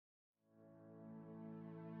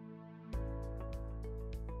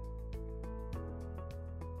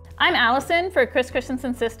I'm Allison for Chris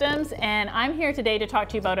Christensen Systems, and I'm here today to talk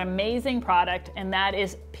to you about an amazing product, and that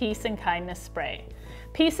is Peace and Kindness Spray.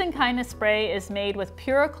 Peace and Kindness Spray is made with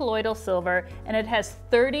pure colloidal silver, and it has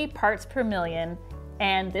 30 parts per million,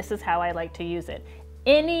 and this is how I like to use it.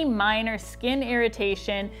 Any minor skin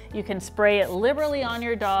irritation, you can spray it liberally on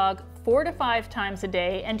your dog 4 to 5 times a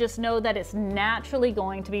day and just know that it's naturally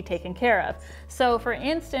going to be taken care of. So for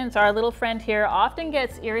instance, our little friend here often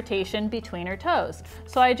gets irritation between her toes.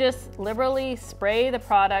 So I just liberally spray the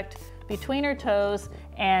product between her toes,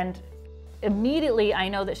 and immediately I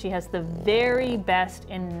know that she has the very best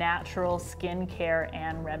in natural skin care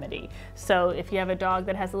and remedy. So if you have a dog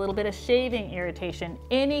that has a little bit of shaving irritation,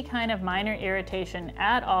 any kind of minor irritation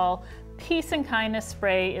at all, Peace and Kindness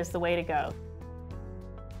Spray is the way to go.